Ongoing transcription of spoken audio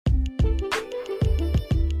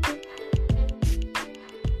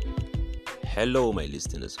Hello, my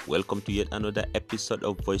listeners. Welcome to yet another episode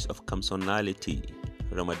of Voice of Kamsonality.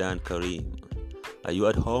 Ramadan Kareem. Are you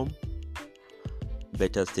at home?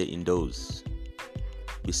 Better stay indoors.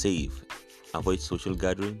 Be safe. Avoid social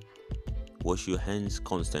gathering. Wash your hands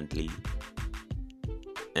constantly.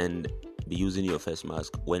 And be using your face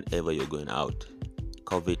mask whenever you're going out.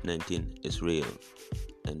 COVID-19 is real.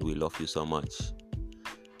 And we love you so much.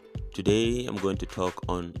 Today, I'm going to talk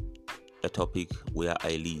on a topic where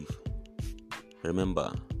I live.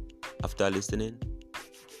 Remember, after listening,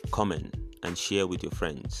 comment and share with your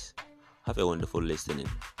friends. Have a wonderful listening.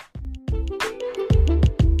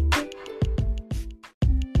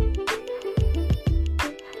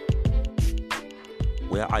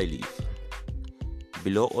 Where I live.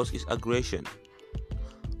 Below us is aggression.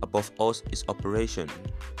 Above us is operation.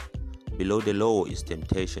 Below the law is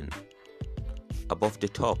temptation. Above the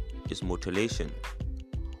top is mutilation.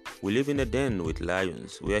 We live in a den with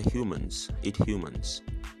lions where humans eat humans.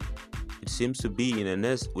 It seems to be in a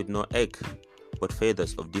nest with no egg, but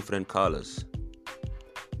feathers of different colors.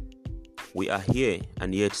 We are here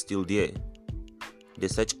and yet still there. They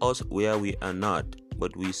search us where we are not,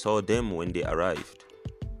 but we saw them when they arrived.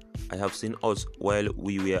 I have seen us while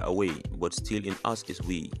we were away, but still in us is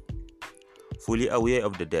we. Fully aware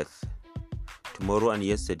of the death. Tomorrow and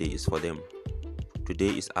yesterday is for them. Today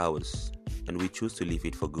is ours. And we choose to leave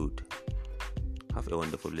it for good. Have a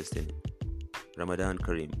wonderful listening. Ramadan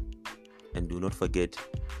Kareem. And do not forget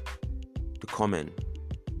to comment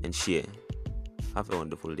and share. Have a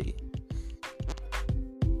wonderful day.